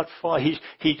 He's not falling.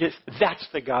 That's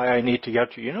the guy I need to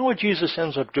get to. You know what Jesus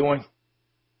ends up doing?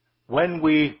 When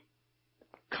we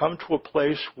come to a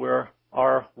place where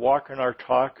our walk and our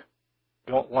talk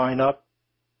don't line up,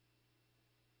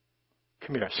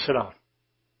 come here, sit down.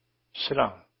 Sit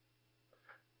down.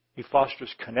 He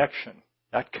fosters connection.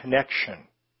 That connection,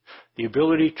 the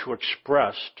ability to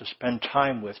express, to spend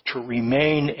time with, to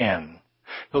remain in.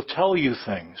 He'll tell you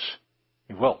things.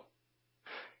 He will.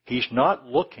 He's not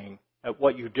looking at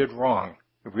what you did wrong.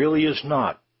 He really is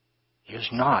not. He is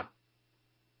not.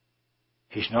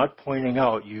 He's not pointing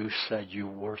out, you said you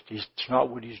were. It's not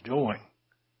what he's doing.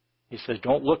 He says,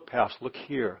 don't look past, look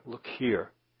here, look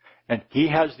here. And he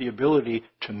has the ability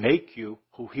to make you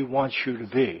who he wants you to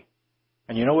be.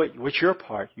 And you know what? What's your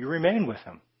part? You remain with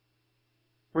him.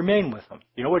 Remain with him.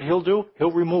 You know what he'll do?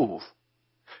 He'll remove.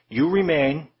 You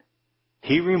remain,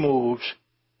 he removes,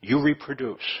 you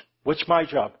reproduce. What's my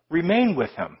job? Remain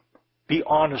with him. Be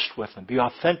honest with him. Be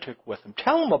authentic with him.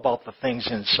 Tell him about the things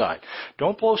inside.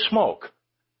 Don't blow smoke.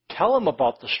 Tell him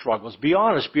about the struggles. Be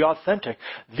honest. Be authentic.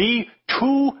 The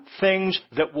two things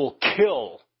that will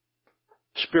kill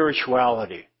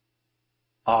spirituality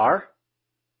are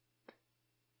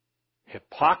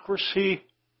hypocrisy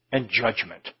and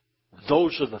judgment.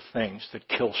 Those are the things that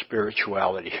kill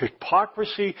spirituality.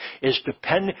 Hypocrisy is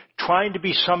trying to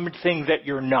be something that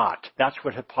you're not. That's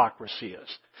what hypocrisy is.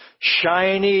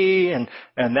 Shiny, and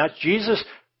that Jesus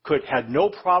had no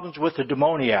problems with the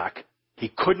demoniac.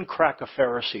 He couldn't crack a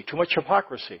Pharisee. Too much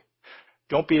hypocrisy.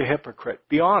 Don't be a hypocrite.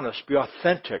 Be honest. Be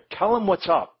authentic. Tell him what's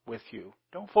up with you.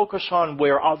 Don't focus on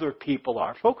where other people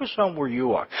are. Focus on where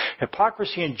you are.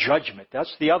 Hypocrisy and judgment.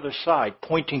 That's the other side,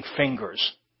 pointing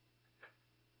fingers.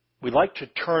 We like to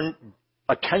turn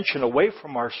attention away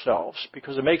from ourselves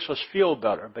because it makes us feel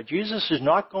better. But Jesus is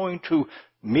not going to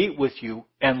meet with you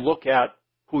and look at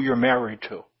who you're married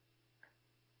to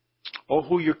or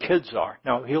who your kids are.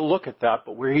 Now, he'll look at that,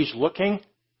 but where he's looking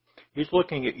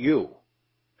at you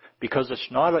because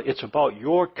it's about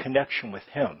your connection with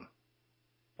him.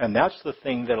 And that's the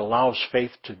thing that allows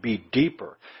faith to be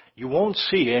deeper. You won't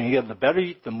see, and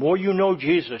the more you know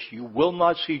Jesus, you will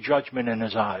not see judgment in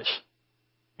his eyes.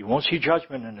 You won't see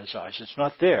judgment in his eyes. It's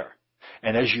not there.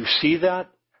 And as you see that,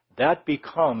 that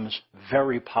becomes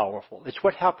very powerful. It's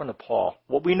what happened to Paul.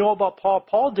 What we know about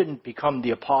Paul didn't become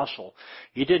the apostle.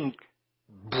 He didn't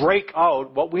break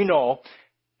out. What we know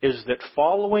is that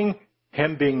following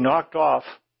him being knocked off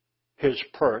his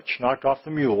perch, knocked off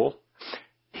the mule,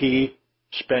 he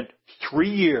spent 3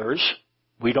 years,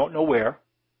 we don't know where,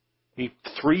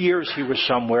 3 years he was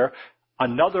somewhere,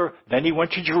 then he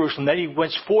went to Jerusalem, then he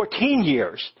went 14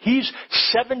 years. He's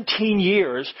 17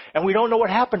 years, and we don't know what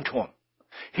happened to him.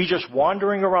 He's just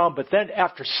wandering around, but then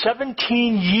after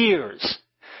 17 years,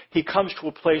 he comes to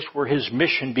a place where his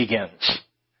mission begins.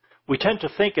 We tend to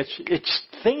think it's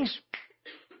things,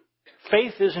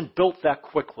 faith isn't built that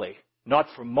quickly. Not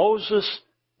for Moses,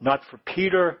 not for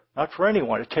Peter, not for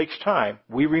anyone. It takes time.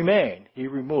 We remain. He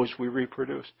removes, we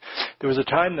reproduce. There was a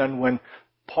time then when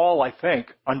Paul, I think,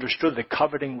 understood that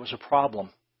coveting was a problem.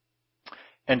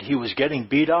 And he was getting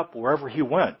beat up wherever he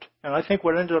went. And I think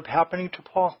what ended up happening to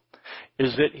Paul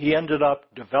is that he ended up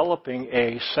developing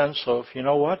a sense of, you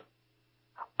know what?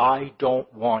 I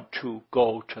don't want to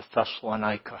go to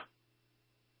Thessalonica.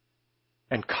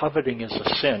 And coveting is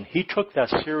a sin. He took that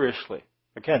seriously.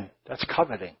 Again, that's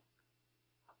coveting.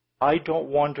 I don't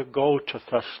want to go to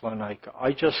Thessalonica.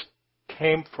 I just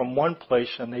came from one place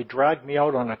and they dragged me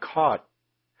out on a cot.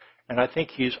 And I think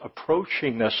he's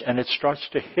approaching this and it starts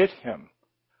to hit him.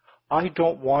 I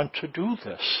don't want to do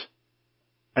this.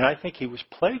 And I think he was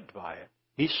plagued by it.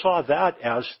 He saw that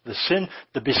as the sin,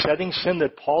 the besetting sin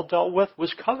that Paul dealt with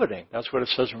was coveting. That's what it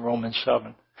says in Romans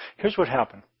 7. Here's what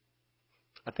happened.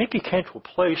 I think he came to a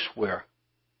place where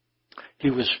he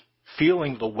was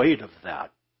feeling the weight of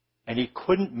that. And he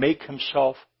couldn't make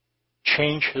himself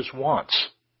change his wants.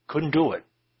 Couldn't do it.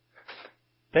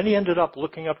 Then he ended up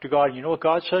looking up to God. You know what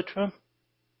God said to him?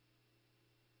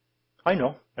 I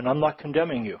know, and I'm not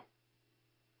condemning you.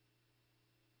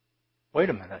 Wait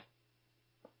a minute.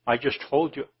 I just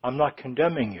told you I'm not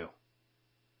condemning you.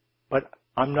 But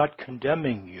I'm not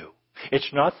condemning you. It's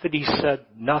not that he said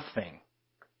nothing.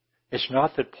 It's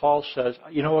not that Paul says,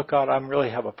 you know what, God, I really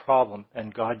have a problem,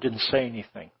 and God didn't say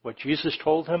anything. What Jesus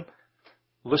told him,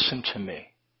 listen to me.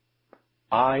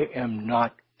 I am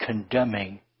not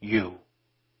condemning you.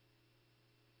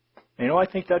 You know what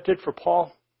I think that did for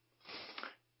Paul?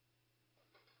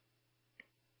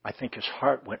 I think his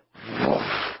heart went woof.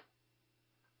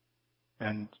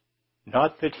 And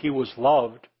not that he was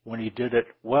loved when he did it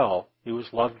well. He was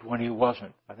loved when he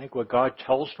wasn't. I think what God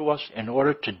tells to us in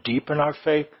order to deepen our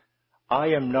faith, I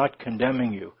am not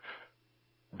condemning you.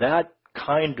 That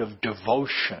kind of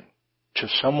devotion to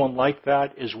someone like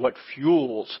that is what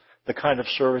fuels the kind of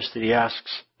service that he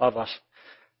asks of us.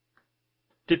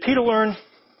 Did Peter learn?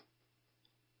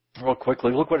 Real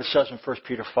quickly, look what it says in 1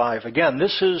 Peter 5. Again,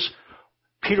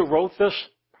 Peter wrote this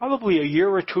probably a year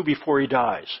or two before he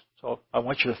dies. So I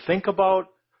want you to think about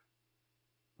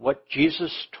what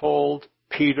Jesus told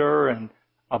Peter and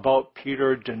about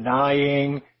Peter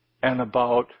denying and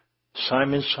about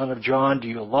Simon, son of John, do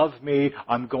you love me?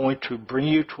 I'm going to bring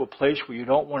you to a place where you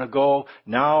don't want to go.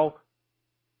 Now,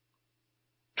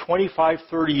 25,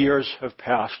 30 years have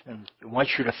passed, and I want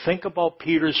you to think about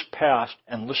Peter's past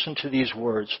and listen to these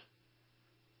words.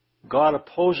 God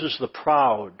opposes the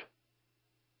proud,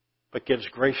 but gives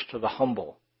grace to the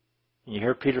humble. You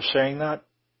hear Peter saying that?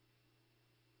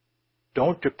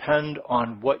 Don't depend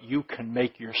on what you can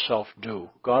make yourself do.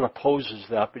 God opposes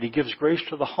that, but he gives grace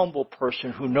to the humble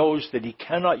person who knows that he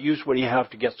cannot use what he has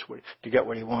to get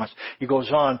what he wants. He goes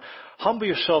on, humble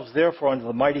yourselves therefore under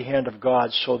the mighty hand of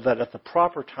God, so that at the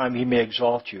proper time he may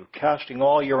exalt you, casting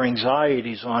all your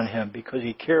anxieties on him because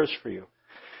he cares for you.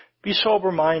 Be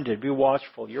sober-minded, be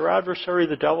watchful. Your adversary,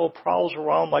 the devil, prowls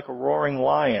around like a roaring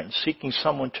lion, seeking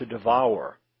someone to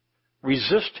devour.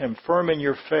 Resist him firm in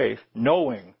your faith,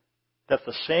 knowing that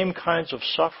the same kinds of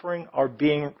suffering are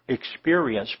being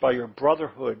experienced by your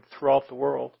brotherhood throughout the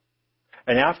world.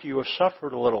 And after you have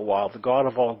suffered a little while, the God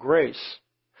of all grace,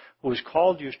 who has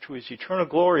called you to his eternal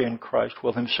glory in Christ,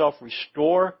 will himself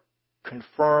restore,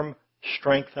 confirm,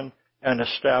 strengthen, and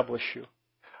establish you.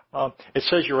 It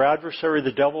says your adversary,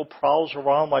 the devil, prowls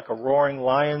around like a roaring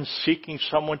lion, seeking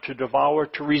someone to devour,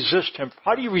 to resist him.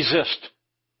 How do you resist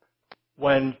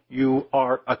when you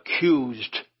are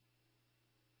accused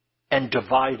and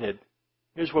divided?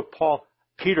 Here's what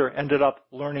Peter ended up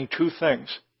learning two things.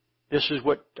 This is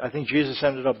what I think Jesus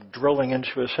ended up drilling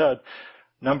into his head.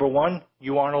 Number one,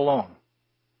 you aren't alone.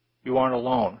 You aren't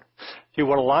alone. See,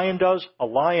 what a lion does, a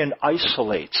lion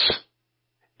isolates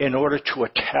in order to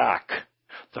attack.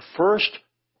 The first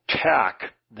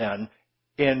tack, then,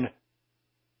 in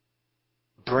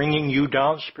bringing you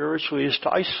down spiritually is to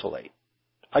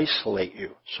isolate you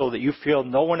so that you feel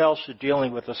no one else is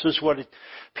dealing with this. This is what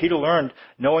Peter learned,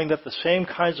 knowing that the same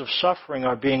kinds of suffering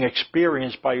are being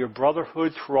experienced by your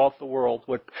brotherhood throughout the world.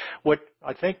 What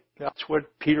I think that's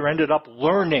what Peter ended up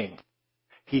learning.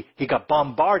 He got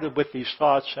bombarded with these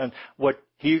thoughts, and what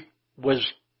he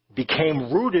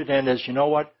became rooted in is, you know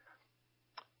what?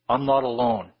 I'm not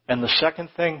alone. And the second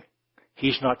thing,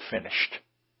 he's not finished.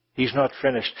 He's not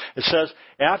finished. It says,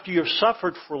 after you've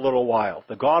suffered for a little while,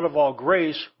 the God of all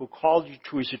grace, who called you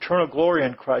to his eternal glory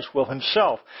in Christ, will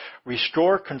himself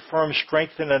restore, confirm,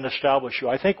 strengthen, and establish you.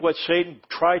 I think what Satan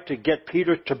tried to get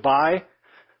Peter to buy,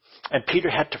 and Peter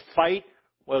had to fight,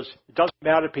 was, it doesn't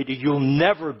matter, Peter, you'll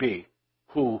never be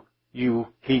who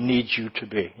he needs you to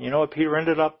be. You know what Peter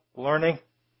ended up learning?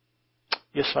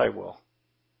 Yes, I will.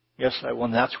 Yes, I will.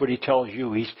 And that's what he tells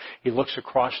you. He looks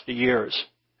across the years.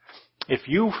 If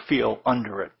you feel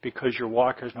under it because your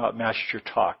walk has not matched your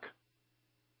talk,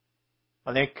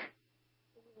 I think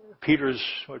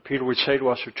what Peter would say to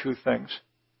us are two things.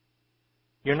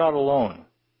 You're not alone.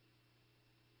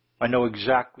 I know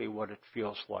exactly what it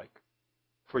feels like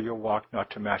for your walk not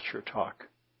to match your talk.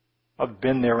 I've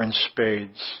been there in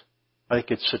spades. I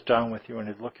could sit down with you and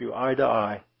he'd look you eye to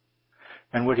eye.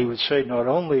 And what he would say, not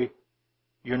only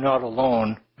you're not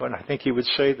alone, but I think he would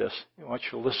say this. I want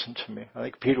you to listen to me. I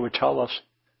think Peter would tell us,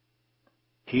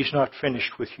 he's not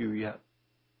finished with you yet.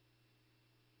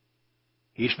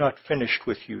 He's not finished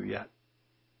with you yet.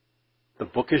 The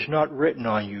book is not written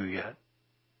on you yet.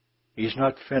 He's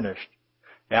not finished.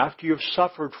 After you've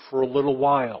suffered for a little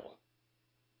while,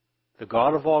 the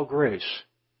God of all grace,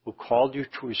 who called you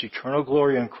to his eternal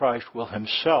glory in Christ, will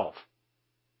himself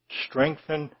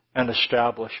strengthen and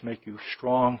establish, make you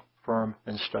strong, firm,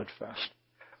 and steadfast.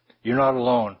 You're not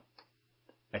alone,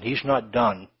 and he's not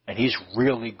done, and he's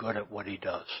really good at what he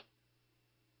does.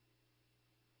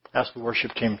 Ask the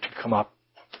worship team to come up.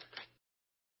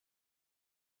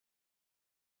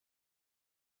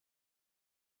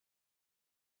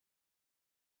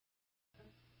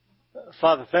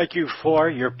 Father, thank you for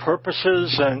your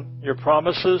purposes and your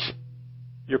promises.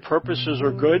 Your purposes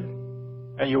are good,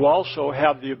 and you also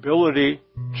have the ability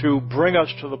to bring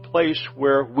us to the place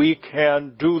where we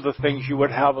can do the things you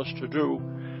would have us to do.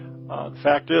 The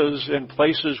fact is, in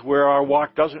places where our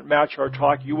walk doesn't match our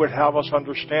talk, you would have us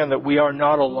understand that we are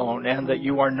not alone and that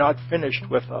you are not finished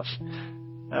with us.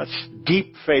 That's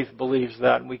deep faith believes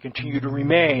that, and we continue to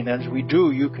remain. As we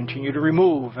do, you continue to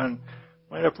remove and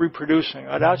wind up reproducing.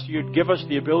 I'd ask you to give us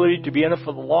the ability to be in it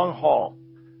for the long haul,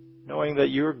 knowing that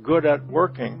you're good at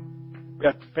working,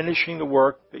 at finishing the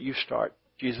work that you start.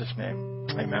 In Jesus' name,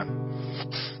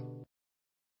 amen.